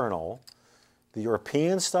England Journal, the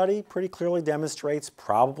European study pretty clearly demonstrates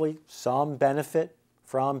probably some benefit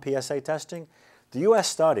from PSA testing. The US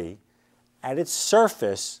study, at its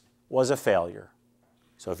surface, was a failure.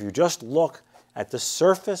 So if you just look at the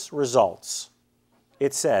surface results,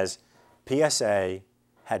 it says PSA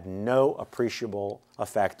had no appreciable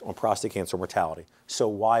effect on prostate cancer mortality. So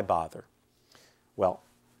why bother? Well,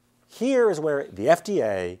 here is where the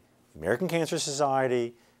FDA, the American Cancer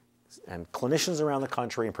Society, and clinicians around the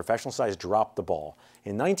country and professional societies dropped the ball.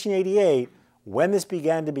 In 1988, when this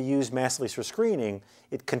began to be used massively for screening,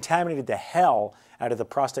 it contaminated the hell out of the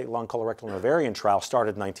prostate, lung, colorectal, and ovarian trial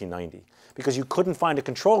started in 1990 because you couldn't find a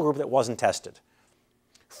control group that wasn't tested.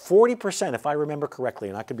 40%, if I remember correctly,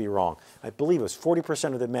 and I could be wrong, I believe it was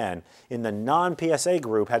 40% of the men in the non-PSA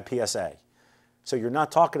group had PSA. So you're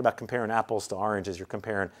not talking about comparing apples to oranges, you're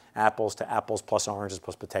comparing apples to apples plus oranges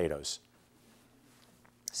plus potatoes.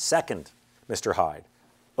 Second, Mr. Hyde,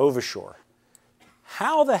 Overshore.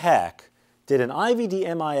 How the heck did an IVD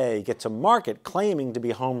MIA get to market claiming to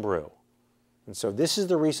be homebrew? And so this is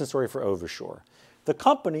the recent story for Overshore. The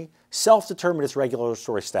company self-determined its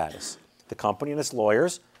regulatory status. The company and its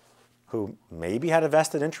lawyers, who maybe had a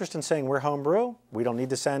vested interest in saying we're homebrew, we don't need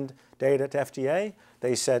to send data to FDA,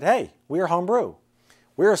 they said, hey, we are homebrew.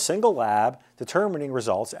 We're a single lab determining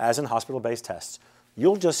results as in hospital-based tests.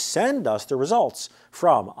 You'll just send us the results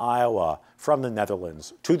from Iowa, from the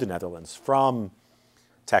Netherlands, to the Netherlands, from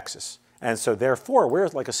Texas. And so therefore, we're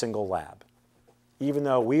like a single lab, even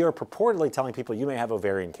though we are purportedly telling people you may have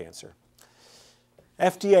ovarian cancer.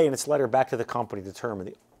 FDA, in its letter back to the company,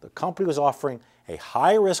 determined the company was offering a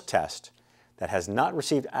high-risk test that has not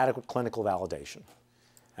received adequate clinical validation.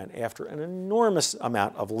 And after an enormous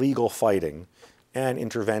amount of legal fighting and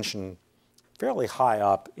intervention fairly high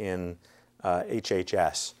up in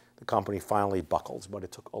HHS, the company finally buckled, but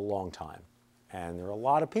it took a long time. And there are a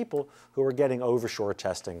lot of people who are getting Overshore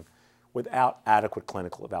testing without adequate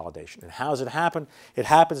clinical validation. And how does it happen? It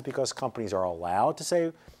happens because companies are allowed to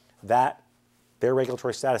say that their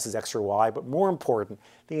regulatory status is X or Y, but more important,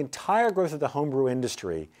 the entire growth of the homebrew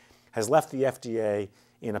industry has left the FDA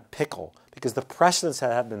in a pickle because the precedents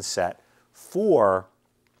have been set for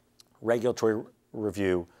regulatory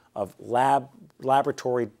review of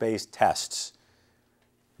laboratory-based tests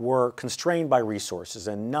were constrained by resources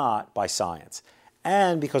and not by science.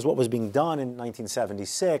 And because what was being done in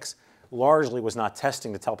 1976 largely was not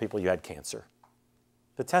testing to tell people you had cancer.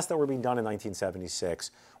 The tests that were being done in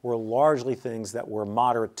 1976 were largely things that were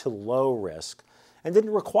moderate to low risk and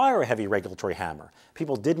didn't require a heavy regulatory hammer.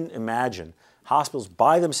 People didn't imagine hospitals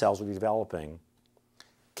by themselves would be developing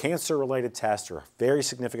cancer-related tests or very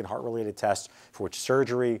significant heart-related tests for which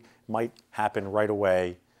surgery might happen right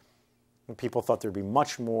away. And people thought there'd be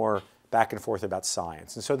much more back and forth about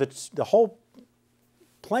science. And so the whole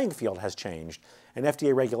playing field has changed, and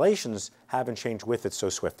FDA regulations haven't changed with it so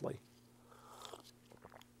swiftly.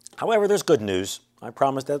 However, there's good news. I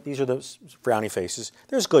promise that these are those frowny faces.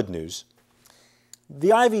 There's good news. The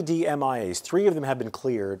IVD MIAs, 3 of them have been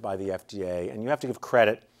cleared by the FDA, and you have to give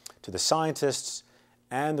credit to the scientists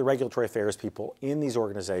and the regulatory affairs people in these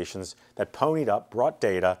organizations that ponied up, brought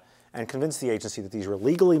data, and convinced the agency that these were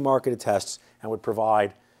legally marketed tests and would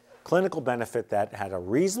provide clinical benefit that had a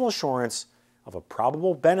reasonable assurance of a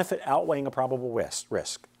probable benefit outweighing a probable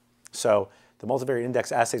risk. So the multivariate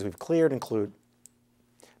index assays we've cleared include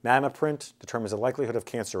MammaPrint, determines the likelihood of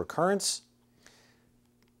cancer recurrence,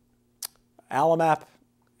 AlloMap,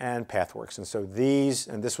 and PathWorks. And so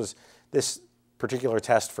this particular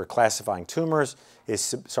test for classifying tumors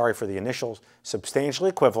is, for the initials, substantially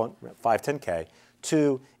equivalent, 510K,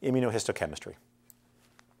 to immunohistochemistry.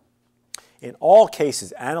 In all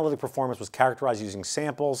cases, analytic performance was characterized using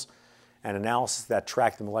samples and analysis that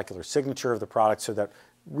tracked the molecular signature of the product, so that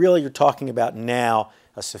really you're talking about now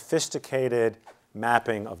a sophisticated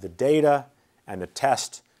mapping of the data and the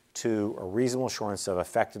test to a reasonable assurance of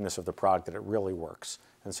effectiveness of the product, that it really works.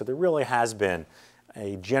 And so there really has been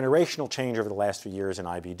a generational change over the last few years in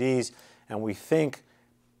IVDs, and we think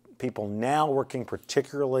people now working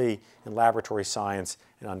particularly in laboratory science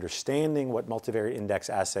and understanding what multivariate index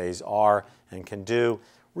assays are and can do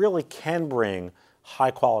really can bring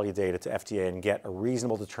high quality data to FDA and get a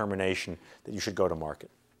reasonable determination that you should go to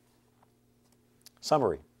market.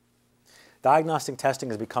 Summary. Diagnostic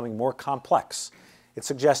testing is becoming more complex. It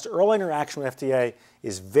suggests early interaction with FDA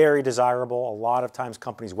is very desirable. A lot of times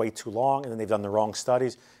companies wait too long and then they've done the wrong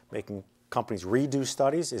studies. Making companies redo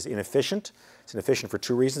studies is inefficient. It's inefficient for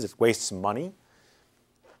 2 reasons. It wastes money.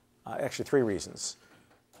 Actually, 3 reasons.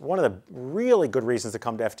 One of the really good reasons to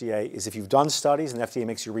come to FDA is if you've done studies and FDA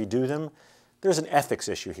makes you redo them, there's an ethics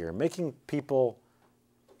issue here. Making people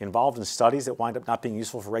involved in studies that wind up not being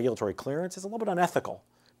useful for regulatory clearance is a little bit unethical.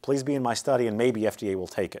 Please be in my study and maybe FDA will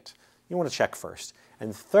take it. You want to check first.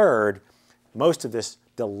 And third, most of this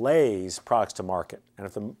delays products to market. And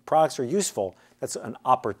if the products are useful, that's an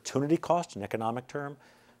opportunity cost, an economic term,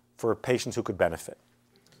 for patients who could benefit.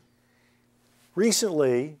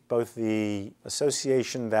 Recently, both the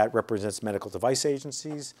association that represents medical device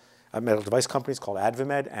agencies, medical device companies called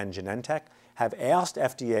AdvaMed and Genentech, have asked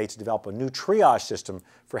FDA to develop a new triage system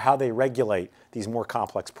for how they regulate these more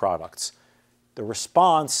complex products. The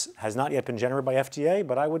response has not yet been generated by FDA,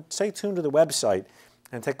 but I would stay tuned to the website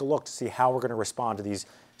and take a look to see how we're going to respond to these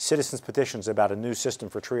citizens' petitions about a new system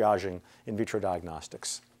for triaging in vitro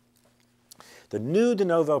diagnostics. The new de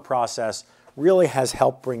novo process really has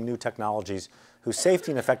helped bring new technologies whose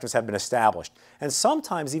safety and effectiveness have been established, and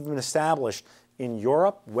sometimes even been established in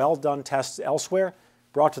Europe, well-done tests elsewhere,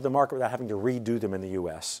 brought to the market without having to redo them in the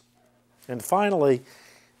US. And finally,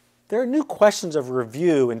 there are new questions of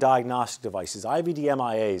review in diagnostic devices. IVD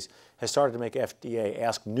MIAs has started to make FDA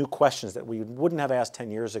ask new questions that we wouldn't have asked 10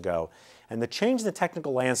 years ago. And the change in the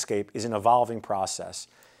technical landscape is an evolving process.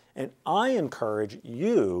 And I encourage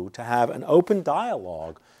you to have an open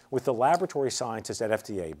dialogue with the laboratory scientists at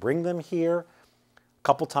FDA. Bring them here a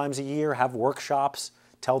couple times a year, have workshops,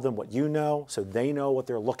 tell them what you know so they know what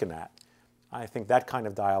they're looking at. I think that kind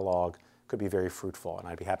of dialogue could be very fruitful, and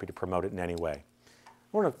I'd be happy to promote it in any way.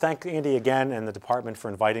 I want to thank Andy again and the department for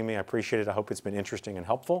inviting me. I appreciate it. I hope it's been interesting and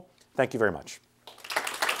helpful. Thank you very much.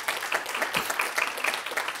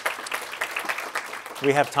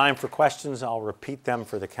 We have time for questions. I'll repeat them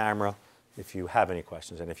for the camera if you have any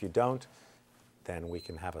questions. And if you don't, then we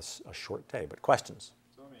can have a short day. But questions?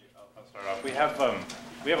 So I'll start off. We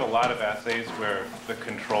have a lot of assays where the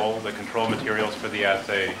control materials for the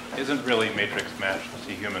assay isn't really matrix matched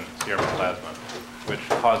to human serum plasma, which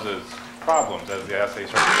causes problems as the assay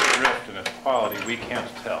starts to drift in its quality. We can't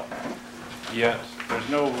tell. Yet there's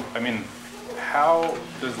no, how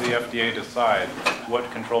does the FDA decide what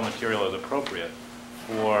control material is appropriate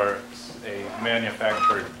for a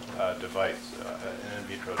manufactured device, an in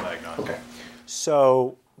vitro diagnostic? Okay.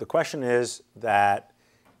 So the question is that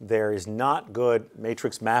there is not good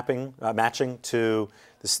matrix matching to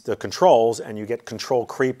the controls, and you get control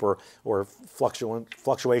creep or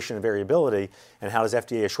fluctuation and variability, and how does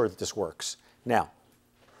FDA assure that this works? Now,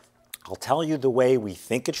 I'll tell you the way we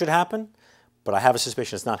think it should happen, but I have a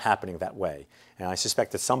suspicion it's not happening that way. And I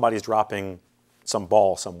suspect that somebody's dropping some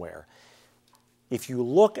ball somewhere. If you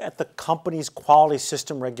look at the company's quality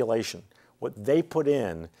system regulation, what they put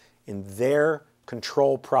in their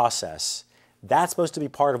control process, that's supposed to be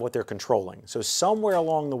part of what they're controlling. So somewhere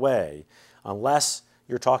along the way, unless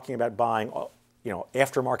you're talking about buying,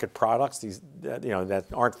 aftermarket products, that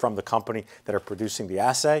aren't from the company that are producing the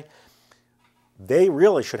assay, they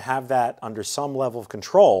really should have that under some level of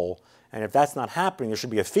control. And if that's not happening, there should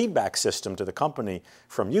be a feedback system to the company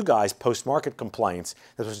from you guys, post-market complaints,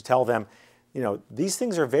 that's supposed to tell them, you know, these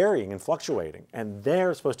things are varying and fluctuating, and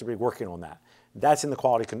they're supposed to be working on that. That's in the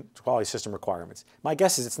quality system requirements. My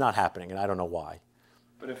guess is it's not happening, and I don't know why.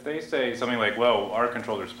 But if they say something like, well, our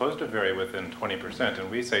controls are supposed to vary within 20%,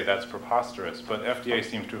 and we say that's preposterous, but FDA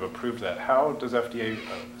seems to have approved that, how does FDA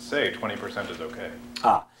say 20% is okay?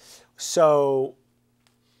 So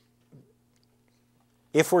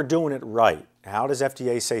if we're doing it right, how does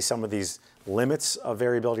FDA say some of these limits of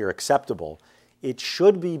variability are acceptable? It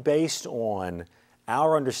should be based on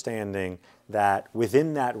our understanding that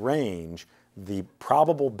within that range, the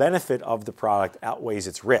probable benefit of the product outweighs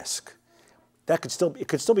its risk. It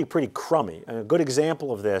could still be pretty crummy. And a good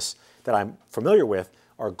example of this that I'm familiar with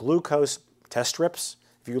are glucose test strips.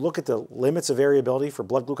 If you look at the limits of variability for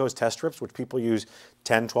blood glucose test strips, which people use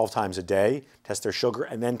 10, 12 times a day, test their sugar,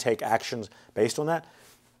 and then take actions based on that,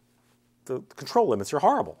 the control limits are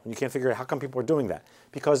horrible. And you can't figure out how come people are doing that.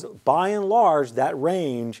 Because by and large, that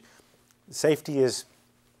range, safety is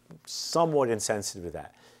somewhat insensitive to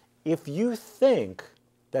that. If you think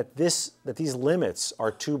that these limits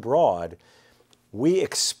are too broad, we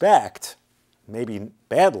expect, maybe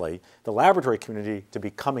badly, the laboratory community to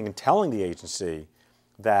be coming and telling the agency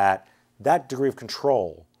that that degree of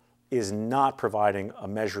control is not providing a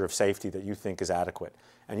measure of safety that you think is adequate.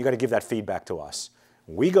 And you've got to give that feedback to us.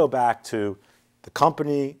 We go back to the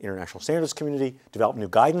company, international standards community, develop new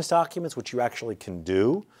guidance documents, which you actually can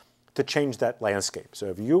do to change that landscape. So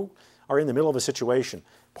if you are in the middle of a situation,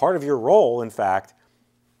 part of your role, in fact,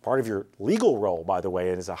 part of your legal role, by the way,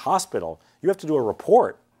 as a hospital, you have to do a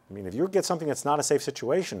report. I mean, if you get something that's not a safe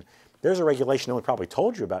situation, there's a regulation no one probably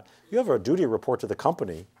told you about. You have a duty to report to the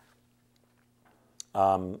company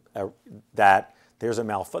that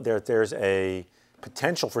there's a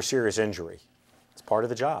potential for serious injury. It's part of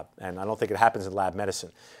the job, and I don't think it happens in lab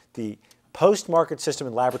medicine. The post-market system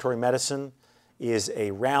in laboratory medicine is a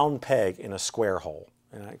round peg in a square hole.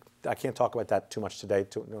 And I can't talk about that too much today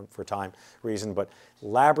for time reason, but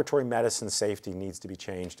laboratory medicine safety needs to be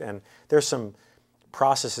changed. And there's some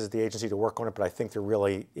processes at the agency to work on it, but I think they're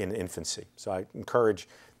really in infancy. So I encourage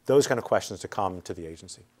those kind of questions to come to the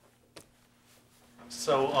agency.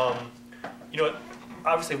 So, you know,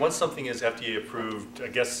 obviously once something is FDA approved, I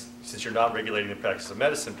guess since you're not regulating the practice of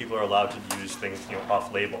medicine, people are allowed to use things, you know,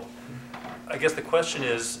 off-label. I guess the question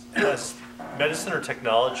is, has medicine or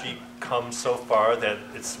technology come so far that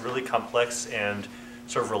it's really complex and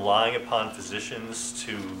sort of relying upon physicians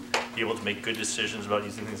to be able to make good decisions about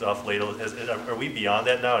using things off-label? Are we beyond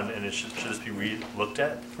that now, and should this be looked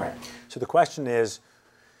at? Right. So the question is,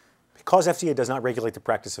 because FDA does not regulate the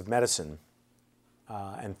practice of medicine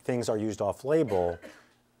and things are used off-label,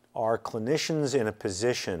 are clinicians in a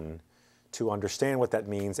position to understand what that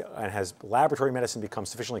means, and has laboratory medicine become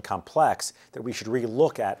sufficiently complex that we should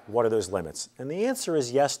re-look at what are those limits? And the answer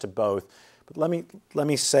is yes to both, but let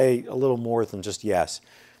me say a little more than just yes.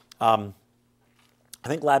 I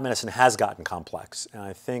think lab medicine has gotten complex, and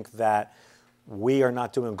I think that we are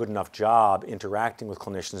not doing a good enough job interacting with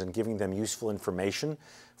clinicians and giving them useful information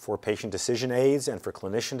for patient decision aids and for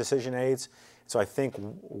clinician decision aids. So I think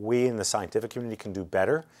we in the scientific community can do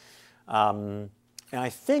better. And I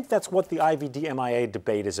think that's what the IVD-MIA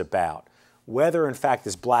debate is about, whether in fact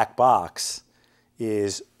this black box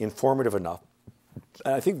is informative enough.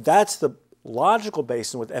 And I think that's the logical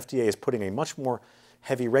basis in what FDA is putting a much more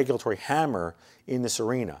heavy regulatory hammer in this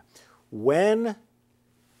arena. When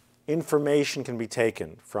information can be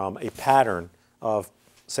taken from a pattern of,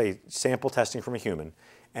 say, sample testing from a human,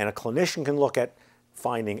 and a clinician can look at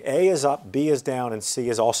finding A is up, B is down, and C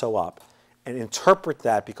is also up, and interpret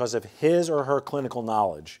that because of his or her clinical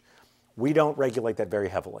knowledge, we don't regulate that very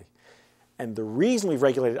heavily. And the reason we've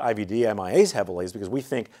regulated IVD-MIAs heavily is because we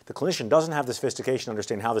think the clinician doesn't have the sophistication to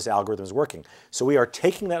understand how this algorithm is working. So we are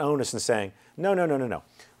taking that onus and saying, no, no, no, no, no.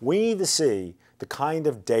 We need to see the kind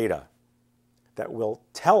of data that will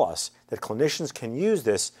tell us that clinicians can use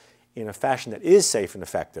this in a fashion that is safe and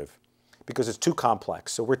effective because it's too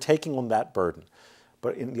complex. So we're taking on that burden.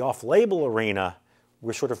 But in the off-label arena,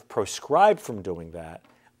 we're sort of proscribed from doing that.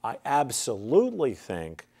 I absolutely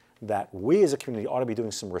think that we as a community ought to be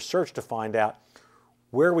doing some research to find out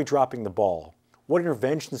where are we dropping the ball? What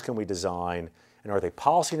interventions can we design? And are they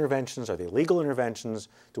policy interventions? Are they legal interventions?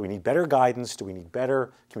 Do we need better guidance? Do we need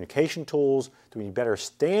better communication tools? Do we need better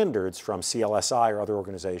standards from CLSI or other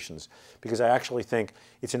organizations? Because I actually think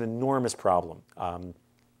it's an enormous problem.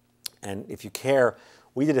 And if you care,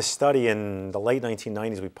 we did a study in the late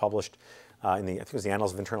 1990s we published in the, I think it was the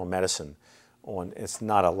Annals of Internal Medicine. It's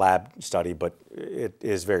not a lab study, but it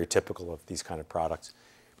is very typical of these kind of products.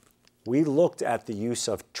 we looked at the use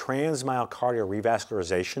of transmyocardial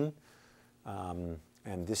revascularization,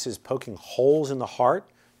 and this is poking holes in the heart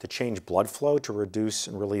to change blood flow to reduce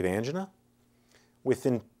and relieve angina.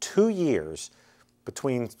 Within 2 years,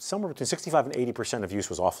 somewhere between 65 and 80% of use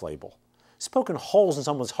was off-label. It's poking holes in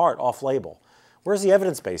someone's heart off-label. Where's the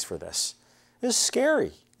evidence base for this? This is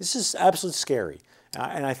scary. This is absolutely scary.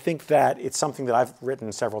 And I think that it's something that I've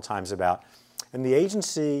written several times about. And the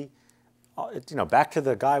agency, back to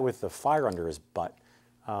the guy with the fire under his butt,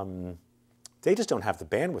 they just don't have the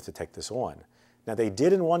bandwidth to take this on. Now, they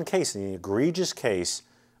did in one case, in the egregious case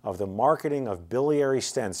of the marketing of biliary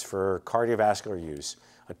stents for cardiovascular use.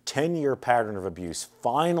 A 10-year pattern of abuse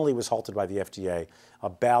finally was halted by the FDA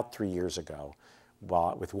about 3 years ago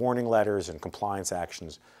with warning letters and compliance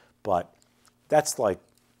actions. But that's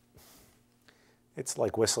it's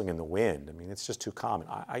like whistling in the wind. I mean, it's just too common.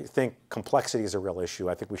 I think complexity is a real issue.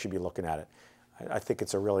 I think we should be looking at it. I think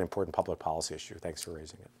it's a really important public policy issue. Thanks for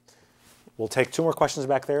raising it. We'll take 2 more questions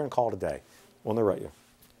back there and call it a day. On the right, you.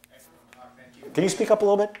 Excellent talk, thank you. Can you speak up a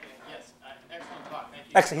little bit? Yes, excellent talk, thank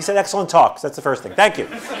you. Excellent. He said excellent talk. So that's the first thing. Thank you.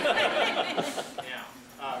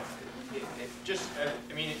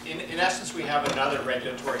 In essence, we have another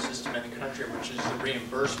regulatory system in the country, which is the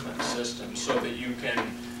reimbursement system, so that you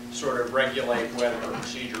can sort of regulate whether a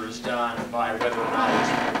procedure is done by whether or not it's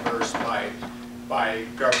reimbursed by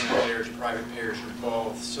government payers, private payers, or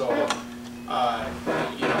both. So,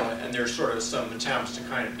 and there's sort of some attempts to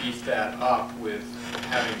kind of beef that up with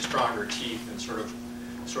having stronger teeth and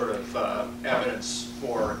sort of evidence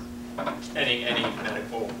for any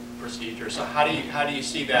medical procedure. So how do you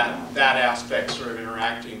see that aspect sort of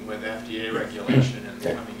interacting with FDA regulation in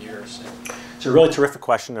the coming years? It's a really terrific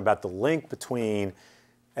question about the link between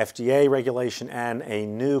FDA regulation and a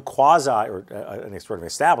new an sort of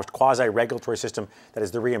established quasi-regulatory system that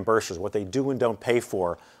is the reimbursers. What they do and don't pay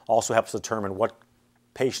for also helps determine what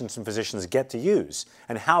patients and physicians get to use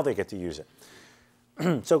and how they get to use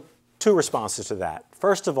it. So 2 responses to that.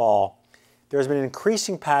 First of all, there's been an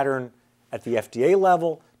increasing pattern at the FDA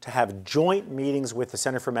level to have joint meetings with the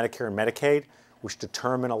Center for Medicare and Medicaid, which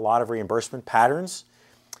determine a lot of reimbursement patterns.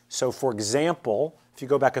 So for example, if you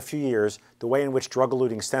go back a few years, the way in which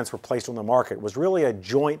drug-eluting stents were placed on the market was really a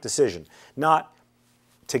joint decision, not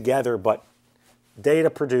together, but data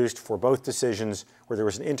produced for both decisions where there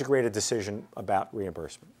was an integrated decision about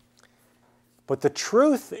reimbursement. But the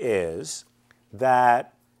truth is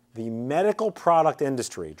that the medical product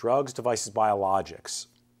industry, drugs, devices, biologics,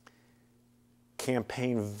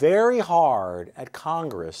 campaign very hard at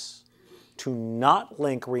Congress to not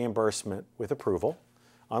link reimbursement with approval,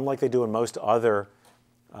 unlike they do in most other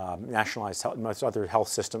most other health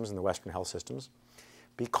systems in the Western health systems,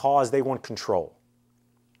 because they want control.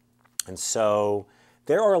 And so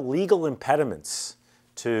there are legal impediments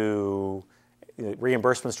to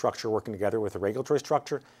reimbursement structure working together with the regulatory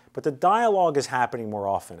structure, but the dialogue is happening more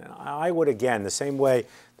often. And I would, again, the same way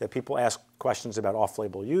that people ask questions about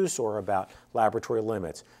off-label use or about laboratory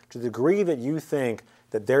limits, to the degree that you think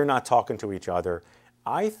that they're not talking to each other,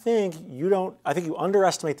 I think you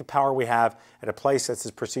underestimate the power we have at a place that's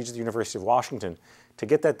this procedure at the University of Washington to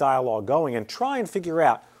get that dialogue going and try and figure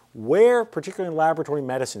out where, particularly in laboratory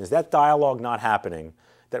medicine, is that dialogue not happening,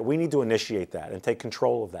 that we need to initiate that and take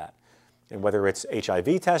control of that. And whether it's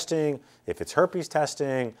HIV testing, if it's herpes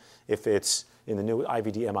testing, if it's in the new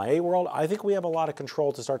IVD-MIA world, I think we have a lot of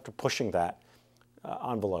control to start to pushing that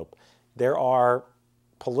envelope. There are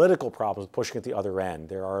political problems pushing at the other end.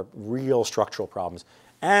 There are real structural problems.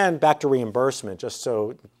 And back to reimbursement, just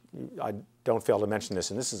so I don't fail to mention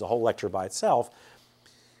this, and this is a whole lecture by itself,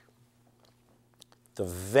 the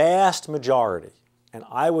vast majority, and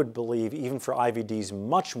I would believe even for IVDs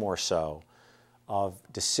much more so, of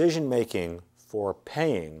decision-making for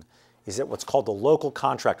paying is at what's called the local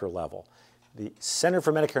contractor level. The Center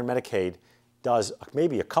for Medicare and Medicaid does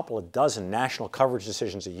maybe a couple of dozen national coverage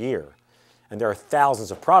decisions a year. And there are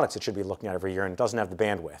thousands of products it should be looking at every year and it doesn't have the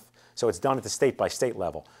bandwidth. So it's done at the state-by-state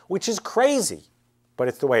level, which is crazy, but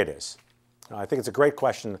it's the way it is. I think it's a great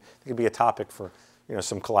question. I think it'd be a topic for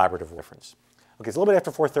some collaborative reference. Okay, it's a little bit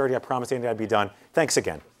after 4:30. I promised Andy I'd be done. Thanks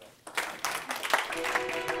again.